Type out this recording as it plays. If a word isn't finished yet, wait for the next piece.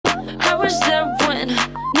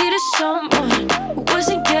someone who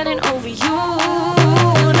wasn't getting over you.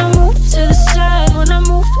 When I move to the side, when I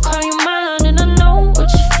move, call you mine, and I know what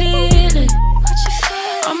you're feeling.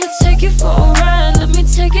 I'ma take you for a ride, let me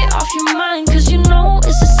take it off your mind, cause you know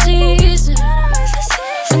it's a season.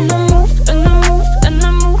 And I move, and I move, and I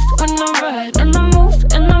move when I ride, and I move,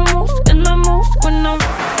 and I move, and I move when I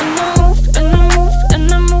ride, and I move, and I move, and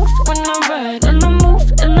I move when I ride, and I move,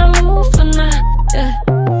 and I move when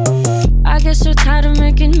I get so tired of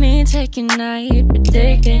making me take a night,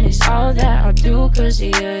 predicting it's all that I'll do cause of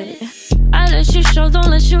you. I let you show, don't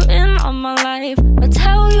let you in on my life. I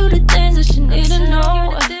tell you the things that you need to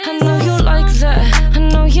know. I know you like that, I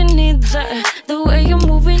know you need that. The way you're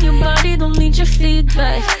moving your body, don't need your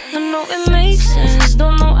feedback. I know it makes sense,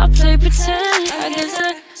 don't know I play pretend. I guess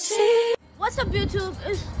I see. What's up, YouTube?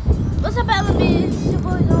 What's up, LMB? It's your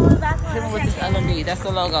boy going back on. Hit me with this LMB, that's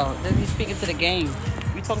the logo. Then you speaking to the game.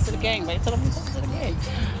 We talking to the game, right? Tell them we talking to the game.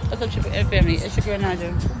 What's up, Triple F family? It's your girl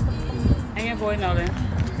Naja. And your boy Nolan.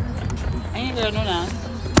 And your girl Nuna.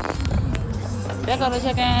 There go the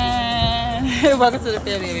chicken. Welcome to the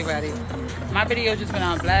family, everybody. My video just went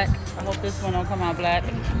out black. I hope this one don't come out black. We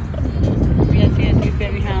at TNC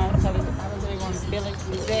Family House. How was everyone feeling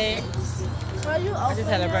today? I just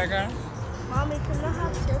had a burger. Mommy, can I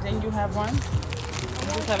have chips? Then you have one. You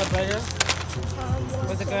just had a burger.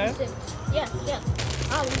 Was it good? Yeah.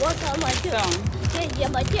 What's on my chip? Yeah,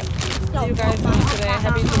 my chip. How you guys doing today?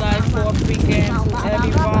 Happy July 4th weekend to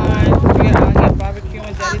everyone. We are out here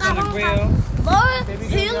barbecuing. Daddy's on the grill.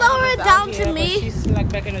 Can you lower it down to me? She snuck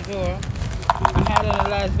back in the door. I had it in the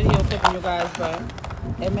last video clipping you guys, but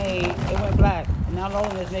it went black. And now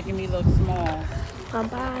Lola is making me look small. Boy,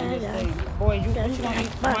 what you gonna eat?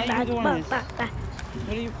 Why are you doing this? What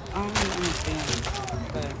do you? I don't understand.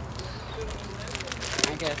 But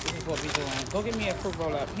I guess this is what we're doing. Go get me a fruit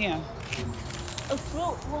roll up. Here. A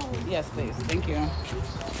fruit roll? Yes, please. Thank you.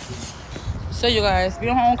 So, you guys, we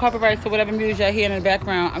don't own copyrights to whatever music y'all hear in the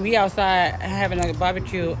background. And we outside having a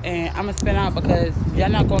barbecue, and I'm gonna spin out because y'all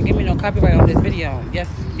not gonna give me no copyright on this video. Yes.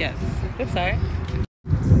 Oops, sorry.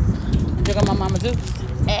 You got my mama Dukes.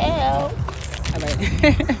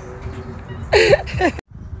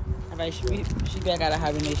 All right, she back out of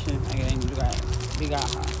hibernation again, you guys. We got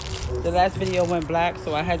her. The last video went black,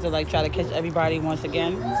 so I had to like try to catch everybody once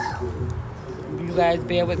again. You guys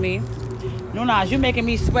bear with me. Nunas, you're making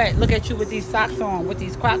me sweat. Look at you with these socks on, with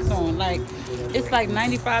these Crocs on. Like, it's like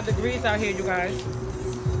 95 degrees out here, you guys.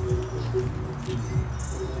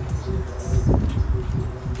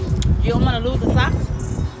 You don't want to lose the socks?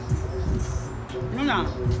 Nuna.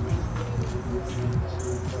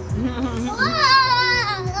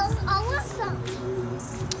 I want some.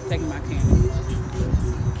 Taking my candy.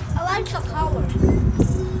 I like the color.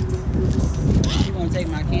 She's gonna take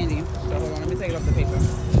my candy. So hold on, let me take it off the paper.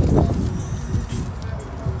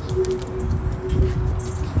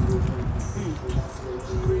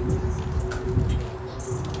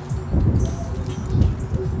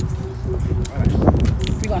 Alright.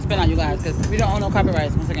 We're gonna spin out you guys because we don't own no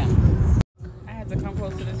copyrights once again. To come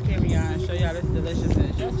close to this camera, y'all, and show y'all this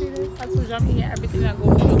deliciousness. Y'all see this? I told y'all I'm eating everything that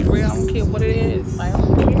goes on the grill. I don't care what it is. Like, I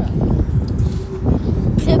don't care.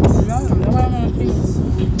 Chips? No, I don't want to see.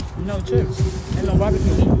 No chips. And no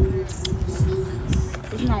barbecue.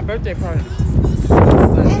 This is my birthday party. It's my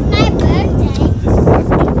birthday.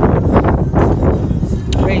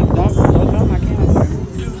 Wait, don't drop my camera.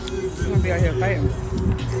 You're going to be out here fighting.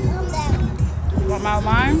 You want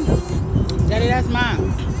mine? Daddy, that's mine.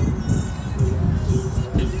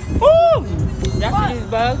 Woo! Y'all see these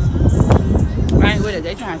bugs? I ain't with it.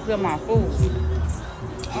 They trying to steal my food.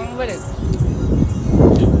 I ain't with it.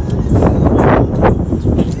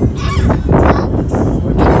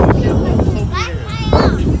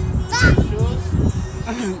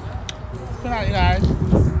 Come on, you guys.